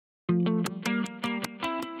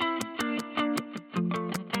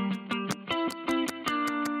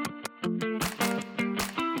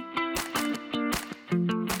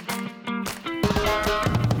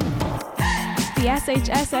The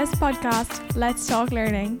SHSS podcast, Let's Talk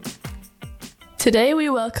Learning. Today we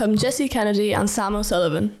welcome Jessie Kennedy and Sam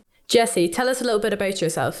O'Sullivan. Jessie, tell us a little bit about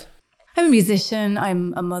yourself. I'm a musician,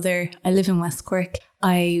 I'm a mother, I live in West Cork.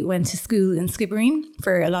 I went to school in Skibbereen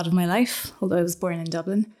for a lot of my life, although I was born in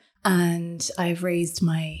Dublin. And I've raised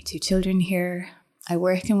my 2 children here. I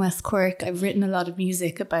work in West Cork. I've written a lot of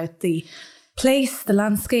music about the place, the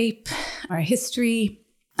landscape, our history.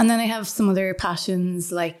 And then I have some other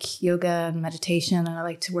passions like yoga and meditation, and I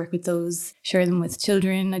like to work with those, share them with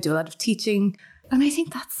children. I do a lot of teaching. And I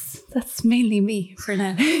think that's mainly me for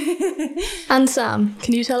now. And Sam,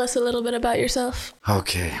 can you tell us a little bit about yourself?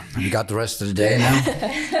 Okay, we got the rest of the day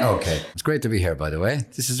now. Okay, it's great to be here, by the way.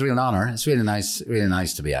 This is a real honor. It's really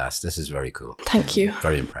nice to be asked. This is very cool. Thank you.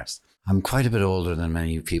 Very impressed. I'm quite a bit older than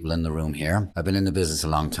many people in the room here. I've been in the business a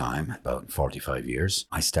long time, about 45 years.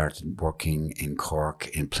 I started working in Cork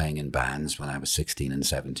in playing in bands when I was 16 and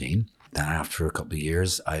 17. Then after a couple of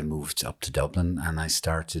years, I moved up to Dublin and I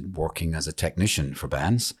started working as a technician for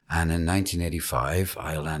bands. And in 1985,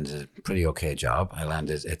 I landed a pretty okay job.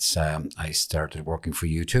 I started working for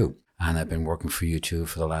U2. And I've been working for U2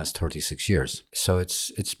 for the last 36 years. So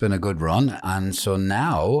it's been a good run. And so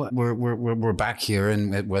now we're back here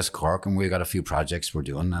in West Cork and we've got a few projects we're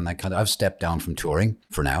doing. And I've stepped down from touring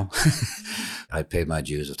for now. I paid my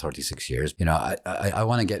dues of 36 years. You know, I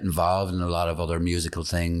want to get involved in a lot of other musical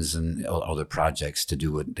things and other projects to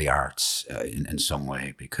do with the arts in some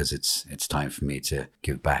way, because it's time for me to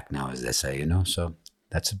give back now, as they say, you know. So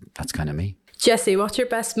that's kind of me. Jessie, what's your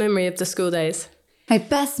best memory of the school days? My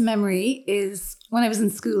best memory is when I was in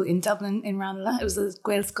school in Dublin, in Ranelagh. It was a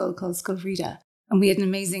Gael school called Scoilbhríde. And we had an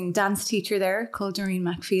amazing dance teacher there called Doreen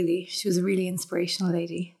McFeely. She was a really inspirational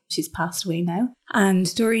lady. She's passed away now.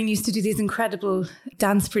 And Doreen used to do these incredible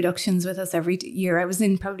dance productions with us every year. I was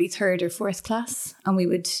in probably 3rd or 4th class, and we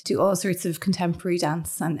would do all sorts of contemporary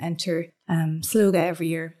dance and enter Sloga every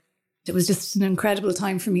year. It was just an incredible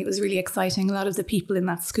time for me. It was really exciting. A lot of the people in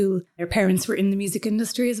that school, their parents were in the music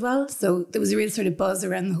industry as well. So there was a real sort of buzz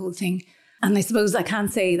around the whole thing. And I suppose I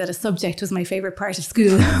can't say that a subject was my favourite part of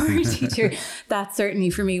school or a teacher. That certainly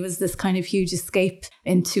for me was this kind of huge escape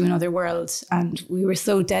into another world. And we were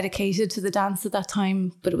so dedicated to the dance at that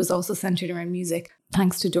time, but it was also centred around music.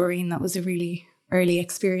 Thanks to Doreen, that was a really early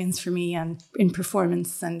experience for me and in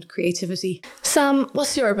performance and creativity. Sam,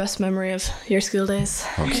 what's your best memory of your school days?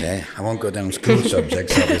 Okay, I won't go down school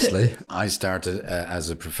subjects, obviously. I started as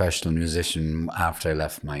a professional musician after I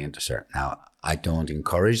left my intercert. Now, I don't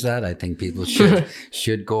encourage that. I think people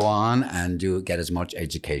should go on and get as much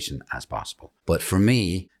education as possible. But for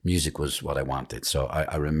me, music was what I wanted. So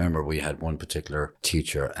I remember we had one particular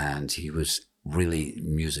teacher and he was really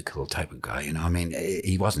musical type of guy, you know. I mean,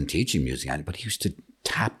 he wasn't teaching music, but he used to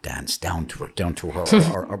tap dance down to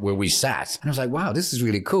her where we sat. And I was like, wow, this is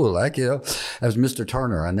really cool. Like, you know, that was Mr.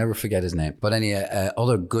 Turner. I'll never forget his name. But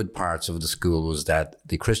other good parts of the school was that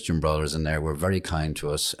the Christian brothers in there were very kind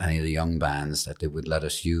to us, any of the young bands, that they would let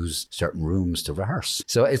us use certain rooms to rehearse.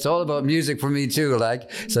 So it's all about music for me too.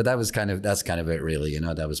 Like, so that's kind of it really, you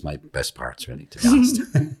know. That was my best parts really, to be honest.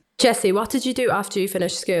 Jessie, what did you do after you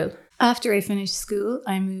finished school? After I finished school,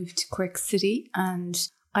 I moved to Cork City and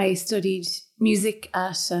I studied music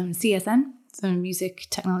at CSN, so a music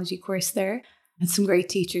technology course there. I had some great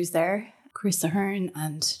teachers there, Chris Ahern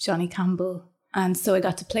and Johnny Campbell. And so I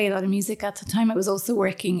got to play a lot of music at the time. I was also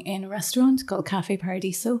working in a restaurant called Cafe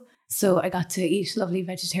Paradiso. So I got to eat lovely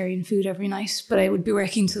vegetarian food every night, but I would be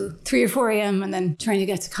working till 3 or 4 a.m. and then trying to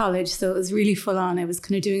get to college. So it was really full on. I was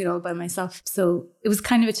kind of doing it all by myself. So it was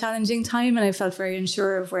kind of a challenging time and I felt very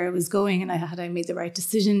unsure of where I was going, and I made the right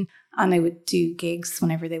decision, and I would do gigs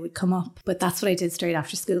whenever they would come up. But that's what I did straight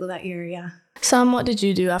after school that year, yeah. Sam, what did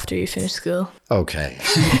you do after you finished school? Okay.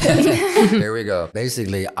 Here we go.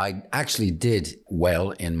 Basically, I actually did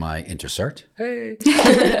well in my intercert. Hey.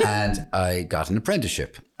 And I got an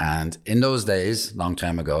apprenticeship. And in those days, long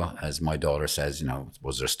time ago, as my daughter says, you know,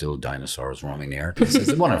 was there still dinosaurs roaming the earth? She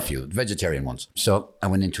says, one or a few, vegetarian ones. So I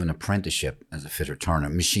went into an apprenticeship as a fitter turner,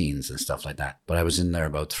 machines and stuff like that. But I was in there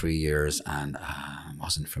about 3 years and it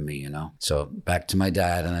wasn't for me, you know. So back to my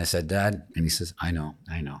dad and I said, Dad, and he says, I know.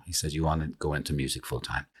 He says, you want to go into music full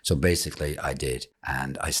time. So basically I did.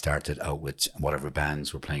 And I started out with whatever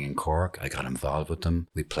bands were playing in Cork. I got involved with them.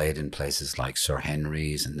 We played in places like Sir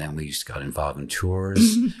Henry's, and then we got involved in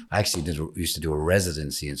tours. I actually used to do a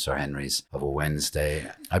residency in Sir Henry's of a Wednesday.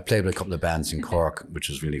 I played with a couple of bands in Cork, which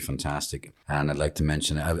was really fantastic. And I'd like to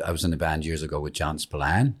mention, I was in a band years ago with John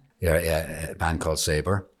Spillane, a band called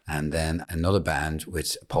Sabre. And then another band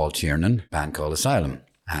with Paul Tiernan, a band called Asylum.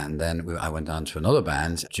 And then I went on to another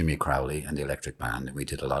band, Jimmy Crowley and the Electric Band, and we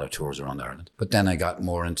did a lot of tours around Ireland. But then I got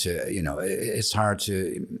more into, it's hard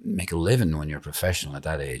to make a living when you're a professional at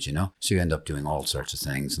that age, So you end up doing all sorts of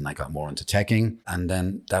things, and I got more into teching. And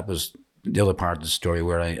then that was the other part of the story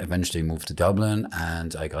where I eventually moved to Dublin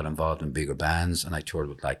and I got involved in bigger bands, and I toured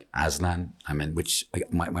with like Aslan. Which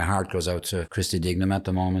my heart goes out to Christy Dignam at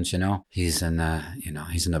the moment, He's in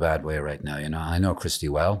a bad way right now, I know Christy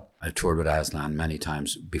well. I toured with Aslan many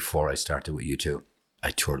times before I started with U2.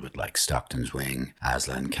 I toured with like Stockton's Wing,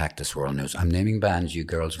 Aslan, Cactus World News. I'm naming bands you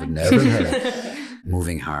girls would never heard of.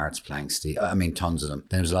 Moving Hearts, Plank Steel, tons of them.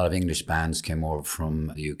 Then there was a lot of English bands came over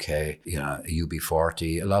from the UK,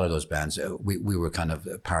 UB40, a lot of those bands. We were kind of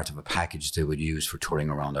part of a package they would use for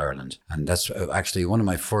touring around Ireland. And that's actually one of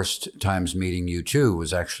my first times meeting U2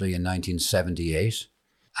 was actually in 1978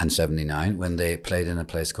 and 79 when they played in a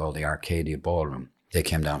place called the Arcadia Ballroom. They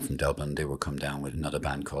came down from Dublin. They would come down with another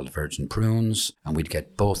band called Virgin Prunes, and we'd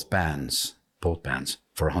get both bands for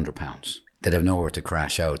 £100. They'd have nowhere to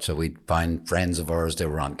crash out, so we'd find friends of ours. They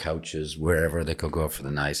were on couches, wherever they could go for the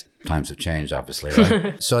night. Times have changed, obviously,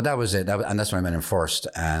 right? So that was it, and that's when I met him first.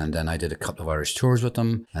 And then I did a couple of Irish tours with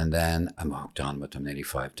them, and then I'm hooked on with them in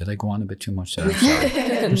 85. Did I go on a bit too much there? I'm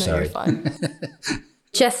sorry. I'm sorry. You're fine.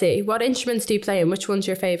 Jessie, what instruments do you play and which one's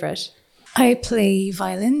your favourite? I play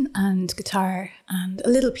violin and guitar and a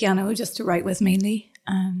little piano just to write with mainly,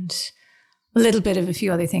 and a little bit of a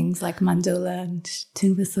few other things like mandola and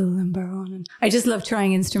tin whistle and baron. And I just love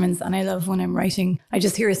trying instruments, and I love when I'm writing, I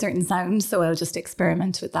just hear a certain sound, so I'll just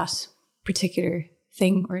experiment with that particular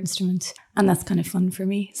thing or instrument, and that's kind of fun for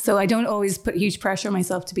me. So I don't always put huge pressure on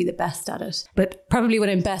myself to be the best at it, but probably what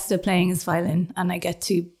I'm best at playing is violin, and I get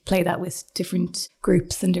to play that with different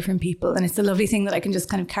groups and different people, and it's a lovely thing that I can just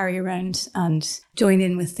kind of carry around and join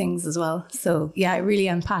in with things as well. So yeah, I really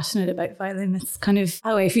am passionate about violin. It's kind of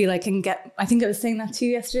how I feel I can get, I think I was saying that to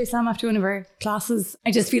you yesterday, Sam, after one of our classes.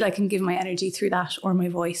 I just feel I can give my energy through that or my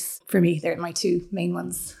voice. For me, they're my two main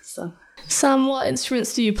ones. So Sam, what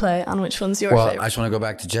instruments do you play and which one's your favourite? favourite? I just want to go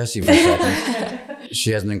back to Jessie for a second.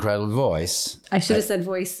 She has an incredible voice. I should have said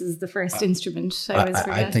voice is the first instrument.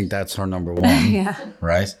 I think that's her number one. Yeah.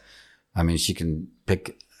 Right? She can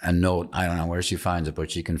pick a note. I don't know where she finds it,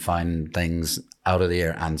 but she can find things out of the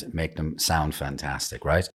air and make them sound fantastic,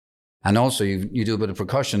 right? And also you do a bit of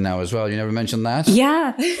percussion now as well. You never mentioned that?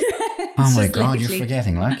 Yeah. Oh my God, you're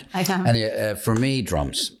forgetting, like. I am. And for me,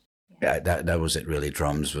 drums. Yeah, that was it really.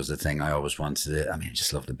 Drums was the thing I always wanted. I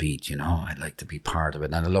just love the beat, I'd like to be part of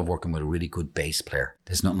it. And I love working with a really good bass player.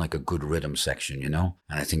 There's nothing like a good rhythm section, And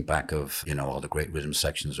I think back of, all the great rhythm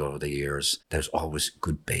sections over the years, there's always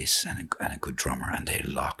good bass and a good drummer, and they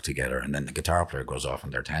lock together. And then the guitar player goes off on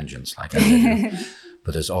their tangents like that.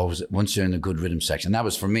 But there's always, once you're in a good rhythm section, that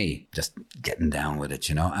was for me, just getting down with it,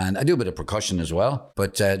 And I do a bit of percussion as well,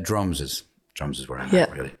 but drums is where I'm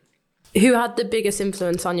at, really. Who had the biggest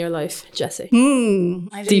influence on your life, Jessie?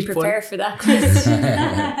 I didn't prepare for that question.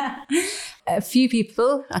 A few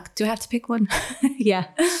people. Do I have to pick one? Yeah.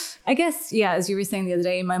 I guess, as you were saying the other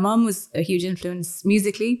day, my mom was a huge influence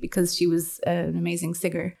musically because she was an amazing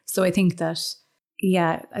singer. So I think that,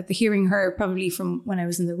 hearing her probably from when I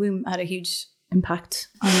was in the womb had a huge impact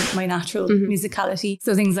on my natural musicality.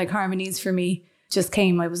 So things like harmonies for me just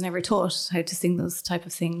came. I was never taught how to sing those type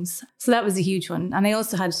of things. So that was a huge one. And I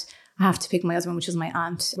also I have to pick my other one, which was my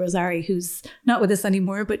aunt, Rosari, who's not with us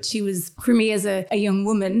anymore, but she was, for me as a young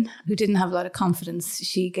woman who didn't have a lot of confidence,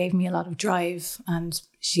 she gave me a lot of drive and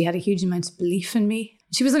she had a huge amount of belief in me.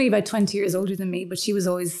 She was only about 20 years older than me, but she was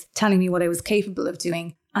always telling me what I was capable of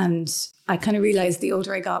doing. And I kind of realized the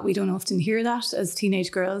older I got, we don't often hear that as teenage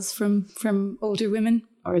girls from older women,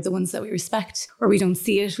 or the ones that we respect, or we don't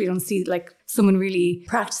see it. We don't see like someone really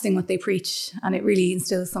practicing what they preach, and it really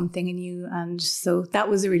instills something in you. And so that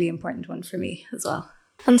was a really important one for me as well.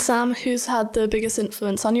 And Sam, who's had the biggest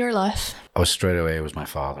influence on your life? Oh, straight away it was my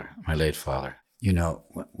father, my late father.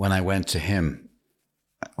 When I went to him,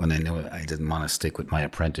 when I knew I didn't want to stick with my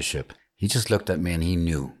apprenticeship, he just looked at me and he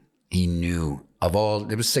knew of all,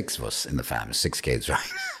 there was 6 of us in the family, 6 kids, right?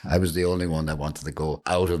 I was the only one that wanted to go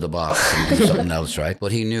out of the box and do something else, right?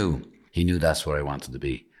 But he knew that's where I wanted to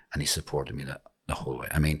be. And he supported me the whole way.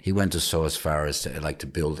 He went as far as to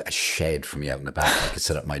build a shed for me out in the back. I could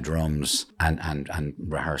set up my drums and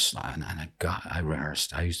rehearse. And I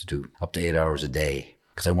rehearsed. I used to do up to 8 hours a day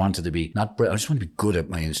because I wanted to be, I just want to be good at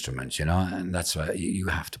my instruments, And that's why you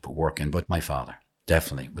have to put work in. But my father,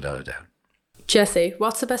 definitely, without a doubt. Jessie,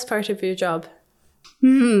 what's the best part of your job?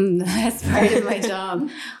 The best part of my job.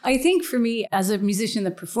 I think for me, as a musician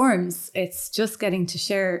that performs, it's just getting to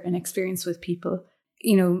share an experience with people.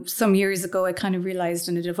 you know, some years ago, I kind of realized,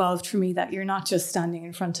 and it evolved for me, that you're not just standing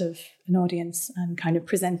in front of an audience and kind of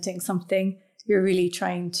presenting something. You're really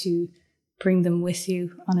trying to bring them with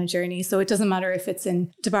you on a journey. So it doesn't matter if it's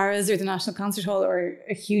in DeBarra's or the National Concert Hall or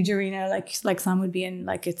a huge arena like Sam would be in.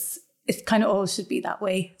 Like it kind of all should be that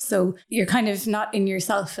way. So you're kind of not in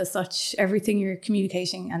yourself as such. Everything you're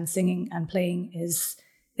communicating and singing and playing is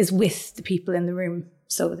with the people in the room.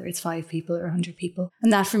 So whether it's 5 people or 100 people.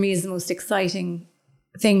 And that for me is the most exciting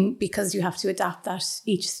thing, because you have to adapt that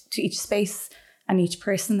to each space and each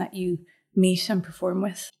person that you meet and perform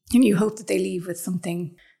with. And you hope that they leave with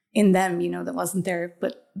something in them, you know, that wasn't there.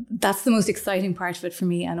 But that's the most exciting part of it for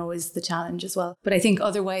me, and always the challenge as well. But I think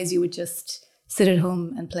otherwise you would just sit at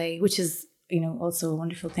home and play, which is, you know, also a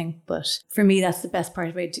wonderful thing. But for me, that's the best part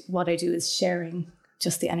of what I do, is sharing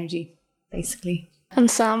just the energy, basically.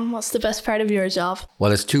 And Sam, what's the best part of your job?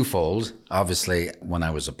 Well, it's twofold. Obviously, when I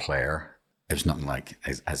was a player, it was nothing like,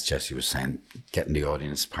 as Jessie was saying, getting the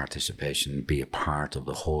audience participation, be a part of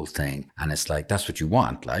the whole thing. And it's like, that's what you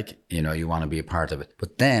want. Like, you know, you want to be a part of it.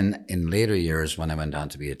 But then in later years, when I went on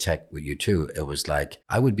to be a tech with U2, it was like,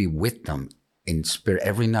 I would be with them in spirit.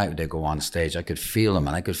 Every night they go on stage, I could feel them,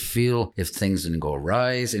 and I could feel if things didn't go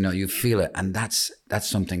right, you know, you feel it. And that's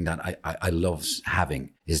something that I love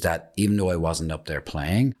having, is that even though I wasn't up there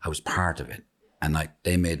playing, I was part of it. And like,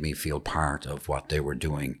 they made me feel part of what they were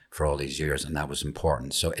doing for all these years. And that was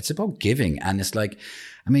important. So it's about giving. And it's like,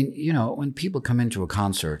 I mean, you know, when people come into a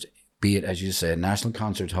concert, be it, as you say, a National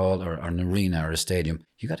Concert Hall or an arena or a stadium,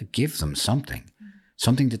 you got to give them something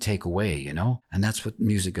to take away, you know? And that's what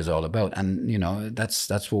music is all about. And, you know, that's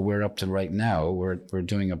what we're up to right now. We're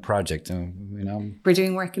doing a project, you know. We're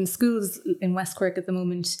doing work in schools in West Cork at the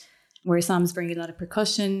moment, where Sam's bringing a lot of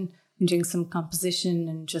percussion and doing some composition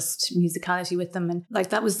and just musicality with them. And like,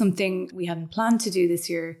 that was something we hadn't planned to do this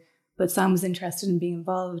year, but Sam was interested in being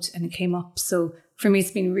involved and it came up. So for me,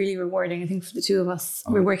 it's been really rewarding. I think for the two of us,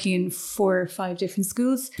 we're working in 4 or 5 different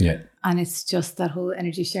schools. Yeah. And it's just that whole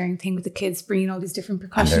energy sharing thing with the kids, bringing all these different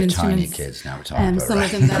percussion instruments. And they're tiny kids now we're talking about, some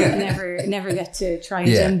of them that never get to try a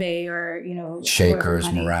djembe or, you know. Shakers,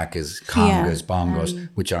 maracas, congas, bongos,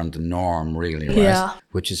 which aren't the norm really, right? Yeah.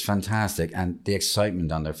 Which is fantastic. And the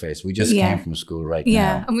excitement on their face. We just came from school now.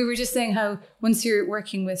 Yeah. And we were just saying how once you're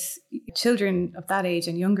working with children of that age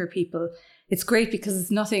and younger people, it's great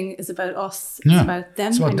because nothing is about us. It's about them.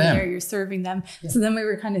 It's about them. You're serving them. Yeah. So then we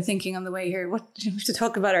were kind of thinking on the way here, what do we have to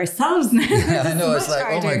talk about ourselves now? Yeah, I know. It's like,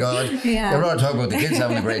 harder. Oh my God. Yeah. They're all talking about the kids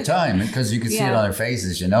having a great time, because you could see it on their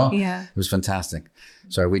faces, you know? Yeah. It was fantastic.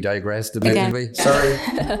 Sorry, we digressed a bit, did we? Sorry.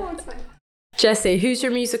 No, it's fine. Jessie, who's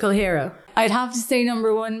your musical hero? I'd have to say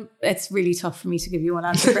number one. It's really tough for me to give you one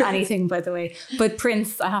answer for anything, by the way. But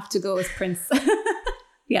Prince, I have to go with Prince.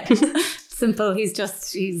 Yeah. Simple.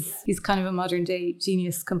 He's kind of a modern day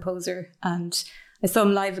genius composer, and I saw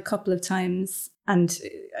him live a couple of times, and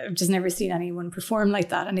I've just never seen anyone perform like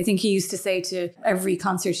that. And I think he used to say to every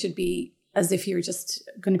concert should be as if you're just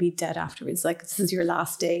going to be dead afterwards, like this is your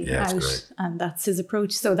last day out, and that's his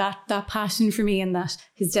approach. So that passion for me, and that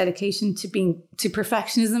his dedication to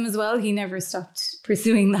perfectionism as well, he never stopped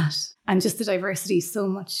pursuing that. And just the diversity,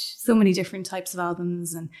 so many different types of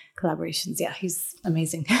albums and collaborations. Yeah, he's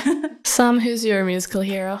amazing. Sam, who's your musical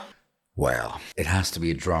hero? Well, it has to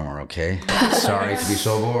be a drummer, okay? Sorry to be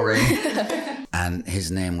so boring. And his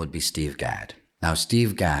name would be Steve Gadd. Now,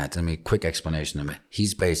 Steve Gadd, I mean, quick explanation of him.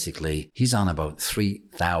 He's on about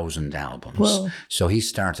 3,000 albums. Whoa. So he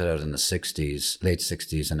started out in the 60s, late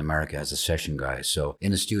 60s in America as a session guy. So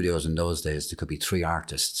in the studios in those days, there could be 3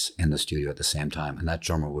 artists in the studio at the same time. And that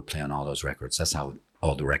drummer would play on all those records. That's how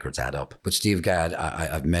all the records add up. But Steve Gadd,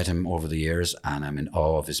 I've met him over the years, and I'm in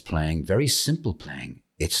awe of his playing. Very simple playing.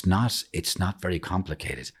 It's not very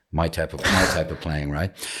complicated. My type of playing,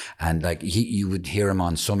 right? And like you would hear him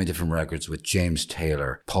on so many different records with James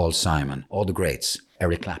Taylor, Paul Simon, all the greats,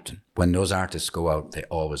 Eric Clapton. When those artists go out, they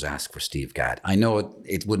always ask for Steve Gadd. I know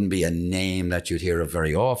it wouldn't be a name that you'd hear of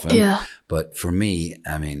very often, but for me,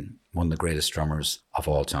 I mean, one of the greatest drummers of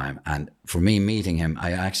all time. And for me, meeting him,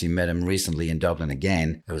 I actually met him recently in Dublin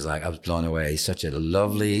again. It was like, I was blown away. He's such a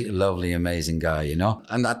lovely, lovely, amazing guy, you know?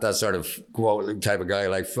 I'm not that sort of type of guy,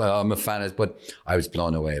 like, I'm a fan of, but I was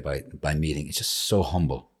blown away by meeting. It's just so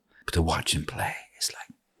humble. But to watch him play, it's like,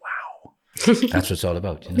 wow. That's what it's all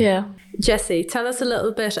about, you know? Yeah. Jessie, tell us a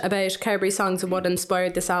little bit about Carberry Songs and what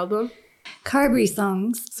inspired this album. Carberry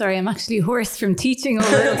Songs. Sorry, I'm actually hoarse from teaching all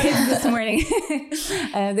the little kids this morning.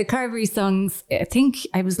 The Carberry Songs, I think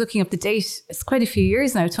I was looking up the date. It's quite a few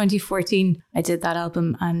years now, 2014. I did that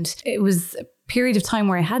album, and it was period of time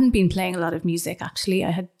where I hadn't been playing a lot of music, actually.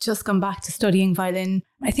 I had just gone back to studying violin.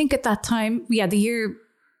 I think at that time, the year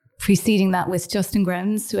preceding that with Justin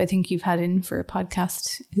Grounds, who I think you've had in for a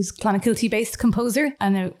podcast, who's Clonakilty-based composer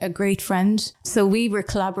and a great friend. So we were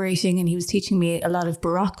collaborating and he was teaching me a lot of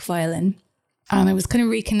Baroque violin. And I was kind of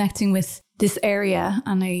reconnecting with this area.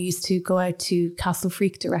 And I used to go out to Castle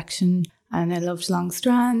Freak direction and I loved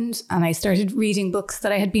Longstrand. And I started reading books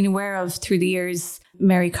that I had been aware of through the years.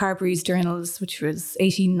 Mary Carberry's journals, which was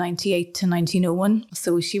 1898 to 1901.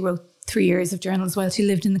 So she wrote 3 years of journals while she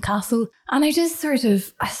lived in the castle. And I just sort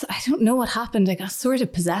of, I don't know what happened. I got sort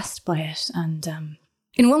of possessed by it. And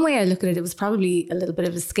in one way I look at it, it was probably a little bit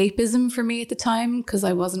of escapism for me at the time because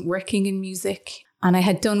I wasn't working in music. And I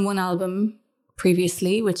had done one album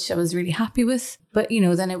previously, which I was really happy with. But,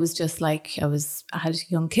 then it was just like I had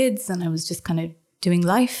young kids and I was just kind of doing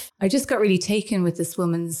life. I just got really taken with this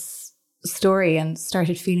woman's story and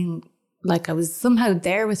started feeling like I was somehow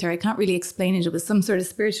there with her. I can't really explain it. It was some sort of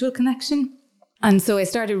spiritual connection. And so I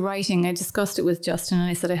started writing. I discussed it with Justin and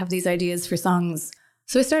I said, I have these ideas for songs.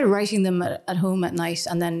 So I started writing them at home at night.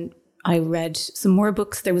 And then I read some more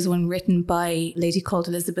books. There was one written by a lady called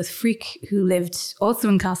Elizabeth Freak, who lived also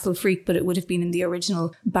in Castle Freak, but it would have been in the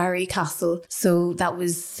original Barry Castle. So that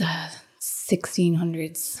was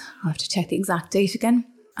 1600s. I'll have to check the exact date again.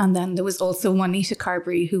 And then there was also Juanita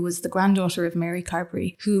Carberry, who was the granddaughter of Mary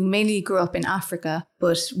Carberry, who mainly grew up in Africa,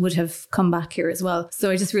 but would have come back here as well. So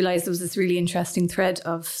I just realized there was this really interesting thread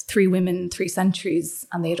of 3 women, 3 centuries,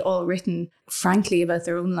 and they had all written, frankly, about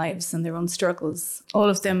their own lives and their own struggles. All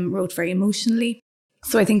of them wrote very emotionally.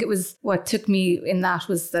 So I think it was what took me in that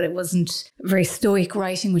was that it wasn't very stoic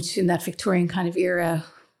writing, which in that Victorian kind of era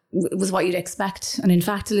was what you'd expect. And in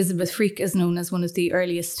fact, Elizabeth Freak is known as one of the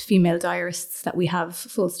earliest female diarists that we have,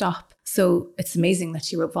 full stop. So it's amazing that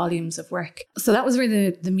she wrote volumes of work. So that was where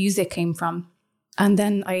the music came from. And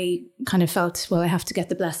then I kind of felt, well, I have to get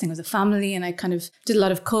the blessing of the family. And I kind of did a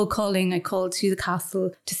lot of cold calling. I called to the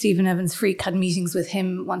castle, to Stephen Evans Freak, had meetings with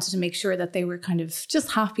him, wanted to make sure that they were kind of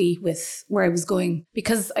just happy with where I was going.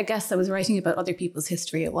 Because I guess I was writing about other people's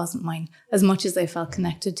history. It wasn't mine, as much as I felt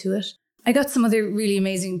connected to it. I got some other really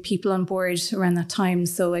amazing people on board around that time.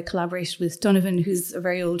 So I collaborated with Donovan, who's a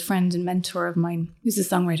very old friend and mentor of mine, who's a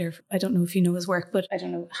songwriter. I don't know if you know his work, but I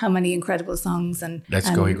don't know how many incredible songs. And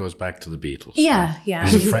Let's Go, he goes back to the Beatles. Yeah.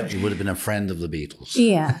 He would have been a friend of the Beatles.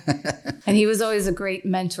 Yeah. And he was always a great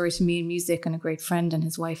mentor to me in music and a great friend, and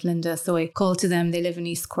his wife, Linda. So I called to them. They live in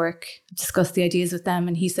East Cork, discussed the ideas with them.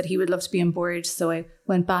 And he said he would love to be on board. So I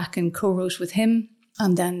went back and co-wrote with him.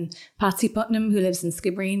 And then Patsy Putnam, who lives in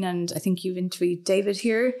Skibbereen, and I think you've interviewed David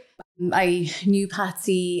here. I knew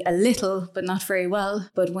Patsy a little, but not very well.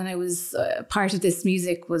 But when I was part of this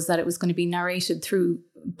music was that it was going to be narrated through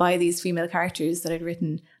by these female characters that I'd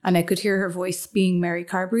written. And I could hear her voice being Mary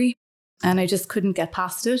Carberry, and I just couldn't get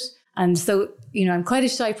past it. And so, I'm quite a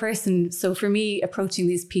shy person. So for me, approaching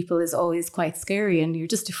these people is always quite scary, and you're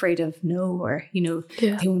just afraid of no, or,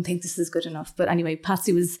 they won't think this is good enough. But anyway,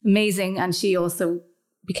 Patsy was amazing. And she also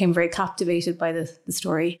became very captivated by the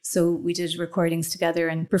story. So we did recordings together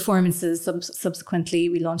and performances. Subsequently,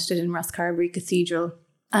 we launched it in Rosscarbery Cathedral.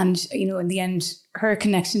 And, in the end, her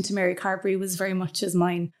connection to Mary Carberry was very much as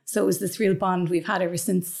mine. So it was this real bond we've had ever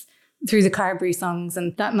since, through the Carberry songs.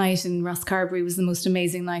 And that night in Rosscarbery was the most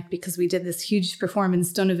amazing night because we did this huge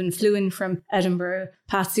performance. Donovan flew in from Edinburgh.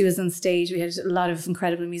 Patsy was on stage. We had a lot of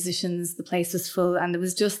incredible musicians. The place was full. And there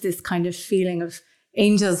was just this kind of feeling of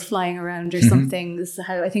angels flying around or something. This is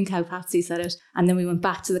how Patsy said it. And then we went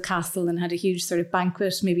back to the castle and had a huge sort of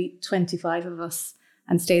banquet, maybe 25 of us,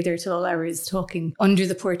 and stayed there till all hours talking under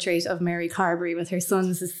the portrait of Mary Carberry with her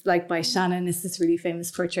sons. It's like by Shannon. It's this really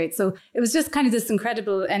famous portrait. So it was just kind of this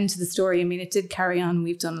incredible end to the story. I mean, it did carry on.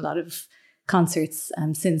 We've done a lot of concerts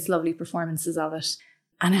since, lovely performances of it.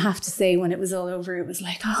 And I have to say, when it was all over, it was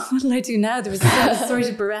like, oh, what will I do now? There was sort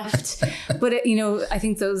of bereft. But, I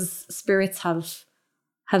think those spirits have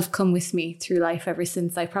come with me through life ever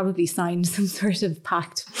since. I probably signed some sort of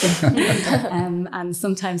pact with them. And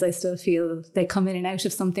sometimes I still feel they come in and out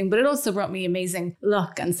of something, but it also brought me amazing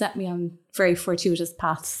luck and set me on very fortuitous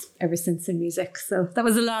paths ever since in music. So that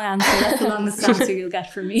was a long answer. That's the longest answer you'll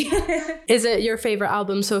get from me. Is it your favourite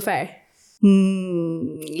album so far?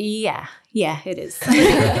 Yeah, it is.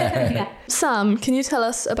 Yeah. Sam, can you tell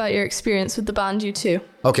us about your experience with the band U2?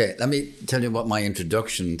 Okay, let me tell you what my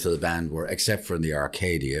introduction to the band were, except for in the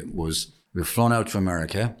Arcadia, was we were flown out to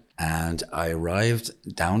America and I arrived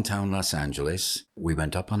downtown Los Angeles. We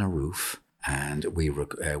went up on a roof and we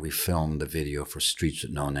filmed the video for Streets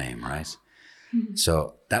with No Name, right?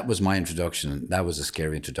 So that was my introduction. That was a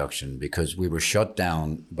scary introduction because we were shut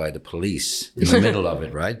down by the police in the middle of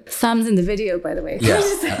it, right? Sam's in the video, by the way. Yes.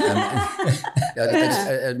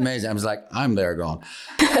 It's amazing. I was like, I'm there going,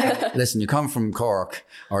 listen, you come from Cork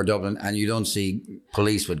or Dublin and you don't see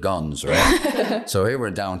police with guns, right? So here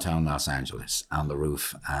we're downtown Los Angeles on the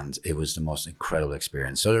roof, and it was the most incredible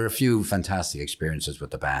experience. So there are a few fantastic experiences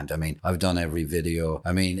with the band. I mean, I've done every video.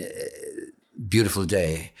 I mean, beautiful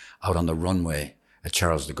day out on the runway at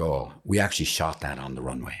Charles de Gaulle. We actually shot that on the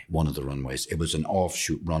runway, one of the runways. It was an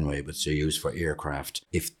offshoot runway, but they're used for aircraft.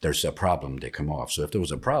 If there's a problem, they come off. So if there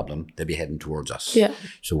was a problem, they'd be heading towards us. Yeah.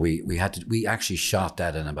 So we actually shot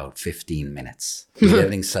that in about 15 minutes. We had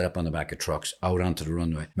everything set up on the back of trucks out onto the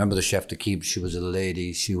runway. Remember the chef de keep? She was a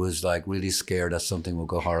lady. She was like really scared that something would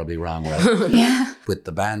go horribly wrong with her. Yeah. With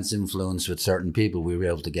the band's influence with certain people, we were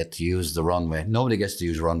able to get to use the runway. Nobody gets to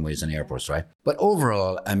use runways in airports, right? But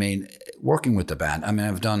overall, I mean, working with the band, I mean,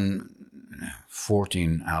 I've done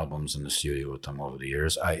 14 albums in the studio with them over the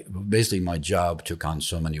years. Basically, my job took on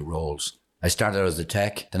so many roles. I started out as the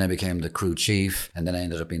tech, then I became the crew chief, and then I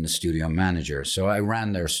ended up being the studio manager. So I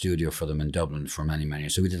ran their studio for them in Dublin for many, many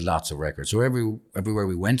years. So we did lots of records. So everywhere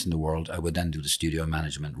we went in the world, I would then do the studio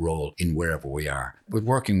management role in wherever we are. But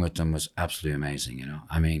working with them was absolutely amazing, you know.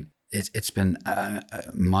 I mean, it's been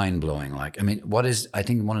mind-blowing. Like, I mean, I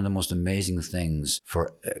think one of the most amazing things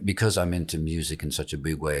because I'm into music in such a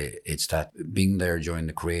big way, it's that being there during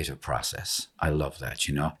the creative process. I love that,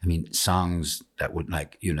 you know. I mean, songs that would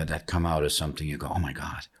like, you know, that come out as something you go, oh my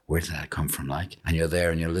God, where did that come from? Like, and you're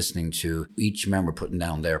there and you're listening to each member putting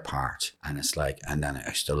down their part. And it's like, and then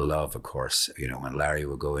I still love, of course, you know, when Larry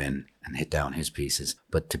would go in and hit down his pieces.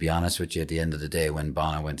 But to be honest with you, at the end of the day, when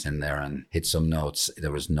Bono went in there and hit some notes,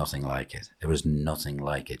 there was nothing like it. There was nothing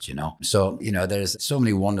like it, you know? So, you know, there's so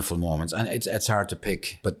many wonderful moments, and it's hard to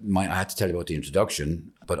pick, but I had to tell you about the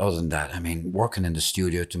introduction. But other than that, I mean, working in the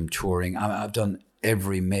studio, touring, I've done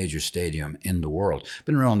every major stadium in the world.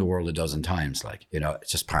 Been around the world a dozen times, like, you know,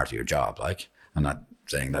 it's just part of your job, like. I'm not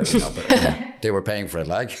saying that, you know, but they were paying for it,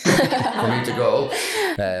 like, for me to go.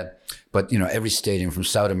 But, you know, every stadium from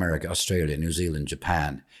South America, Australia, New Zealand,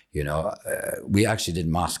 Japan, you know, we actually did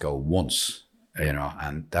Moscow once, you know,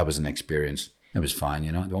 and that was an experience. It was fine,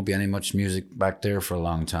 you know. There won't be any much music back there for a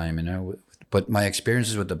long time, you know. But my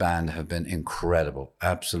experiences with the band have been incredible,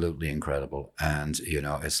 absolutely incredible. And, you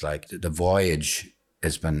know, it's like the voyage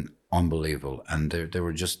has been unbelievable. And they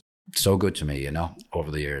were just so good to me, you know,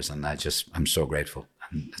 over the years. And I'm so grateful.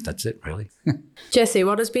 And that's it, really. Jessie,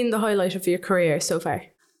 what has been the highlight of your career so far?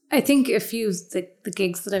 I think a few of the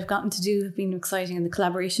gigs that I've gotten to do have been exciting, and the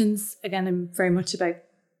collaborations. Again, I'm very much about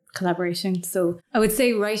collaboration. So I would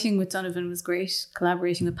say writing with Donovan was great,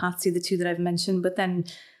 collaborating with Patsy, the two that I've mentioned, but then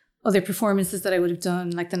other performances that I would have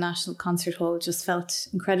done, like the National Concert Hall, just felt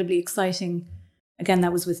incredibly exciting. Again,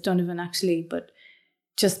 that was with Donovan actually, but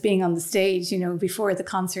just being on the stage, you know, before the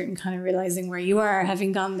concert and kind of realizing where you are,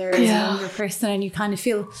 having gone there as a younger person, and you kind of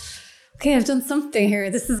feel, okay, I've done something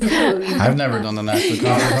here. This is cool. You know? I've never done the National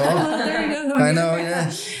Concert Hall. There you go. I know,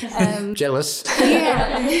 yeah. Jealous.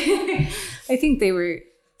 Yeah. I think they were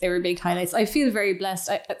big highlights. I feel very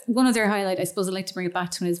blessed. One other highlight, I suppose I'd like to bring it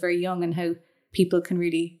back to when I was very young and how people can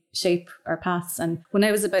really shape our paths. And when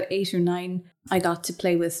I was about 8 or 9, I got to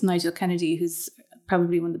play with Nigel Kennedy, who's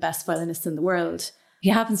probably one of the best violinists in the world. He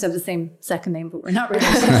happens to have the same second name, but we're not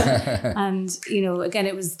related. And, you know, again,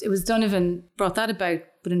 it was Donovan brought that about,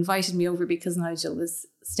 but invited me over because Nigel was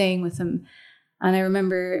staying with him. And I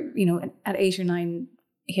remember, you know, at 8 or 9,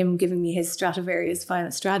 him giving me his Stradivarius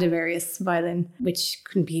violin, which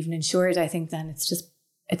couldn't be even insured, I think then.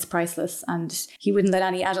 It's priceless. And he wouldn't let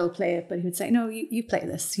any adult play it, but he would say, no, you play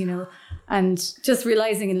this, you know. And just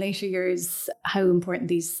realizing in later years how important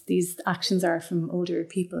these actions are from older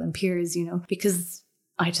people and peers, you know, because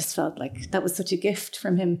I just felt like that was such a gift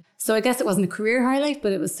from him. So I guess it wasn't a career highlight,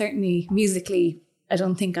 but it was certainly musically, I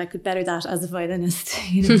don't think I could better that as a violinist.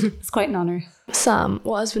 You know, it's quite an honour. Sam,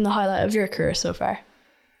 what has been the highlight of your career so far?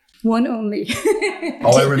 One only.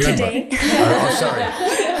 Oh, I remember. Oh, sorry.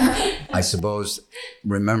 I suppose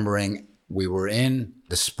remembering we were in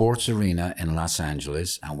the sports arena in Los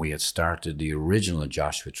Angeles, and we had started the original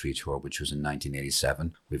Joshua Tree tour, which was in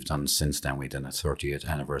 1987. We've done since then, we did a 30th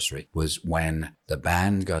anniversary, was when the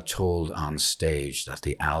band got told on stage that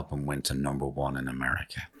the album went to #1 in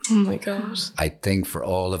America. Oh my God. I think for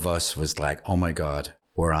all of us was like, oh my God,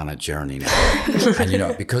 we're on a journey now. And you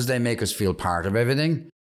know, because they make us feel part of everything,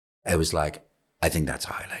 it was like, I think that's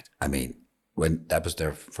a highlight. I mean, when that was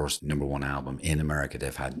their first #1 album in America,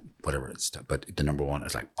 they've had whatever it's, but the #1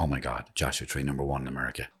 is like, oh my God, Joshua Tree #1 in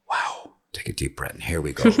America. Wow. take a deep breath, and here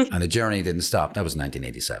we go. And the journey didn't stop. That was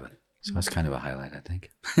 1987. So that's kind of a highlight, I think.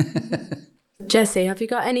 Jessie, have you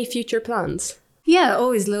got any future plans? Yeah,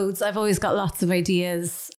 always loads. I've always got lots of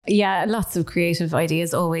ideas. Yeah, lots of creative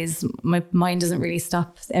ideas always. My mind doesn't really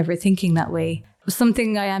stop ever thinking that way.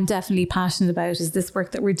 Something I am definitely passionate about is this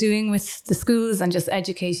work that we're doing with the schools, and just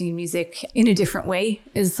educating in music in a different way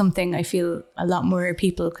is something I feel a lot more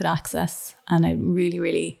people could access. And I'm really,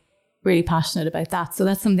 really, really passionate about that. So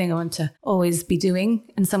that's something I want to always be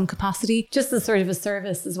doing in some capacity, just as sort of a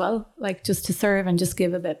service as well, like just to serve and just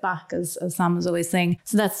give a bit back, as Sam was always saying.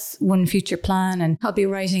 So that's one future plan. And I'll be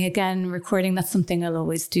writing again, recording. That's something I'll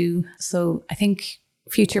always do. So I think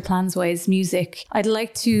future plans wise, music, I'd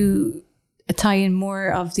like to tie in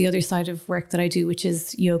more of the other side of work that I do, which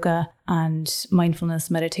is yoga and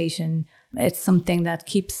mindfulness meditation. It's something that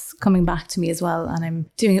keeps coming back to me as well. And I'm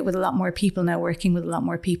doing it with a lot more people now, working with a lot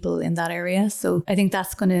more people in that area. So I think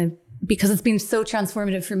that's going to, because it's been so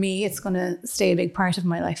transformative for me, it's going to stay a big part of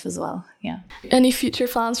my life as well. Yeah. Any future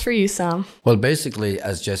plans for you, Sam? Well, basically,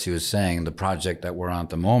 as Jessie was saying, the project that we're on at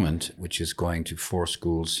the moment, which is going to 4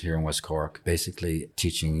 schools here in West Cork, basically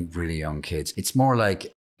teaching really young kids. It's more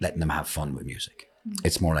like letting them have fun with music.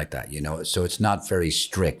 It's more like that, so it's not very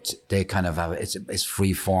strict. They kind of have, it's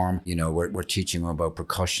free form. We're teaching them about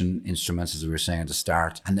percussion instruments, as we were saying at the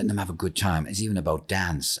start, and letting them have a good time. It's even about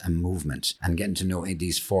dance and movement and getting to know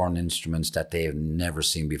these foreign instruments that they've never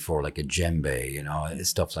seen before, like a djembe,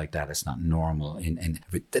 stuff like that. It's not normal.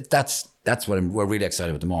 That's what we're really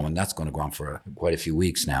excited at the moment. That's going to go on for quite a few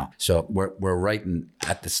weeks now. So we're right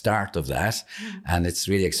at the start of that, and it's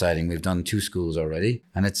really exciting. We've done 2 schools already,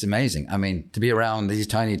 and it's amazing. I mean, to be around these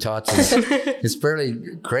tiny tots is fairly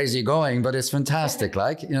crazy going, but it's fantastic.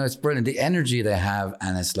 It's brilliant. The energy they have,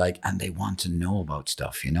 and it's and they want to know about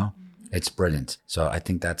stuff. It's brilliant. So I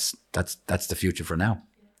think that's the future for now.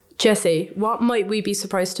 Jessie, what might we be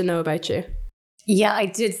surprised to know about you? Yeah, I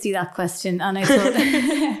did see that question, and I thought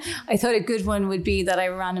I thought a good one would be that I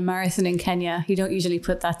ran a marathon in Kenya. You don't usually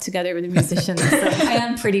put that together with a musician, so I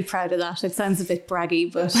am pretty proud of that. It sounds a bit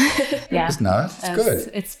braggy, but yeah, it's not. It's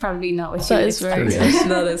good. It's probably not what that you is very expect. good.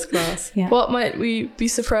 That is class. Yeah. What might we be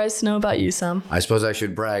surprised to know about you, Sam? I suppose I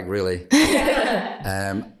should brag, really.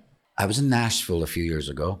 I was in Nashville a few years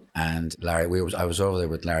ago, and Larry, I was over there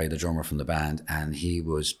with Larry, the drummer from the band, and he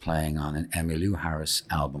was playing on an Emmylou Harris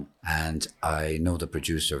album. And I know the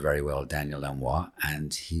producer very well, Daniel Lanois,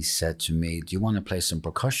 and he said to me, do you want to play some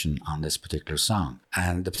percussion on this particular song?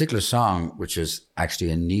 And the particular song, which is actually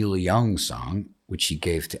a Neil Young song, which he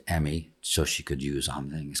gave to Emmy so she could use on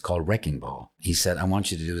the thing. It's called Wrecking Ball. He said, I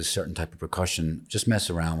want you to do this certain type of percussion, just mess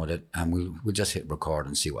around with it, and we'll just hit record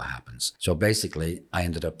and see what happens. So basically, I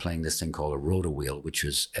ended up playing this thing called a roto-wheel, which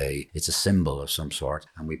is it's a cymbal of some sort,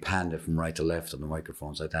 and we panned it from right to left on the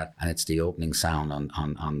microphones like that, and it's the opening sound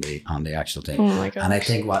on the actual thing. Oh my gosh. And I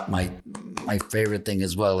think what my favorite thing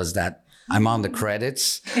as well is that I'm on the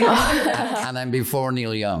credits and I'm before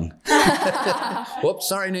Neil Young. Whoops,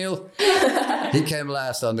 sorry, Neil. He came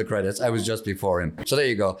last on the credits. I was just before him. So there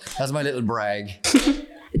you go. That's my little brag.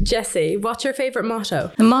 Jessie, what's your favourite motto?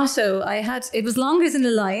 The motto it was longer than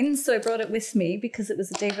a line, so I brought it with me because it was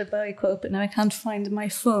a David Bowie quote, but now I can't find my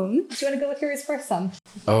phone. Do you want to go with yours first, Sam?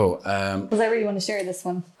 Because I really want to share this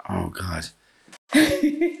one. Oh, God.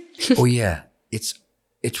 Oh, yeah.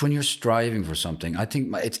 It's when you're striving for something. I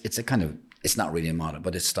think it's a kind of, it's not really a motto,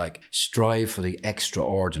 but it's like strive for the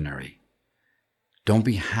extraordinary. Don't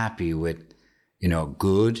be happy with,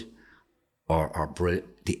 good or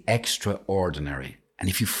brilliant, the extraordinary. And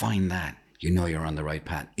if you find that, you're on the right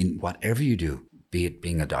path in whatever you do, be it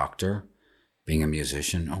being a doctor, being a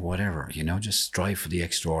musician or whatever, just strive for the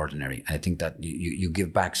extraordinary. And I think that you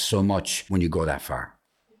give back so much when you go that far.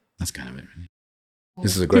 That's kind of it. Really.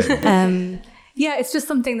 This is a great one. Yeah, it's just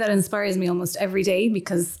something that inspires me almost every day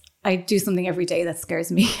because I do something every day that scares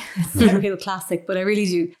me. It's a real classic, but I really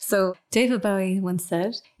do. So David Bowie once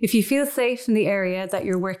said, if you feel safe in the area that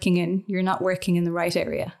you're working in, you're not working in the right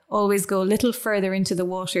area. Always go a little further into the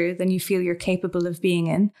water than you feel you're capable of being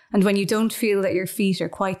in. And when you don't feel that your feet are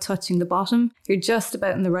quite touching the bottom, you're just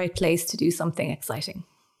about in the right place to do something exciting.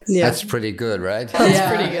 Yeah. That's pretty good, right?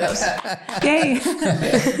 That's pretty good.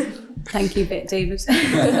 Yay. Thank you, David.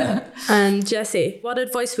 And Jessie, what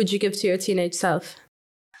advice would you give to your teenage self?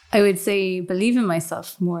 I would say believe in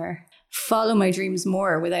myself more. Follow my dreams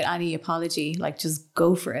more without any apology. Just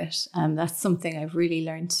go for it. That's something I've really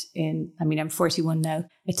learned I'm 41 now.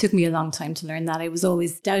 It took me a long time to learn that. I was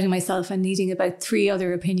always doubting myself and needing about 3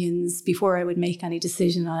 other opinions before I would make any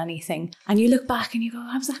decision on anything. And you look back and you go,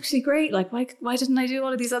 I was actually great. Like, why didn't I do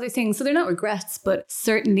all of these other things? So they're not regrets, but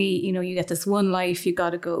certainly, you know, you get this one life, you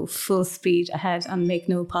got to go full speed ahead and make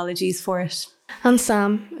no apologies for it. And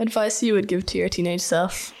Sam, advice you would give to your teenage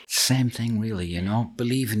self? Same thing, really, you know,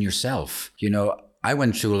 believe in yourself. You know, I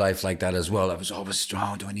went through life like that as well. I was always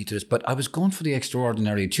strong. Do I need to do this? But I was going for the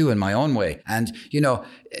extraordinary too in my own way. And, you know,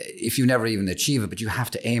 if you never even achieve it, but you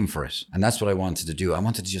have to aim for it. And that's what I wanted to do. I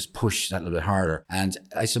wanted to just push that a little bit harder. And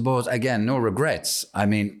I suppose, again, no regrets. I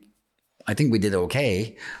mean, I think we did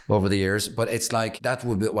okay over the years, but it's like, that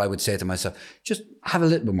would be what I would say to myself. Just have a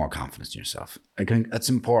little bit more confidence in yourself. I think that's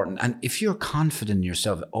important. And if you're confident in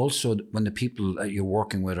yourself, also when the people that you're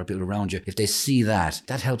working with or people around you, if they see that,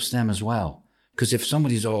 that helps them as well. Because if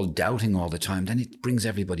somebody's all doubting all the time, then it brings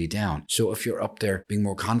everybody down. So if you're up there being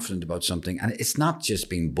more confident about something, and it's not just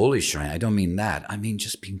being bullish, right? I don't mean that. I mean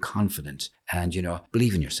just being confident and, you know,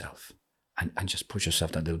 believe in yourself and just push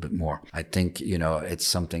yourself that little bit more. I think, you know, it's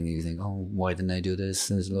something you think, oh, why didn't I do this?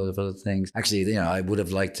 And there's a lot of other things. Actually, you know, I would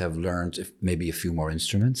have liked to have learned maybe a few more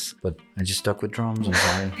instruments, but I just stuck with drums. I'm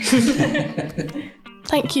sorry.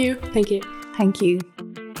 Thank you. Thank you. Thank you.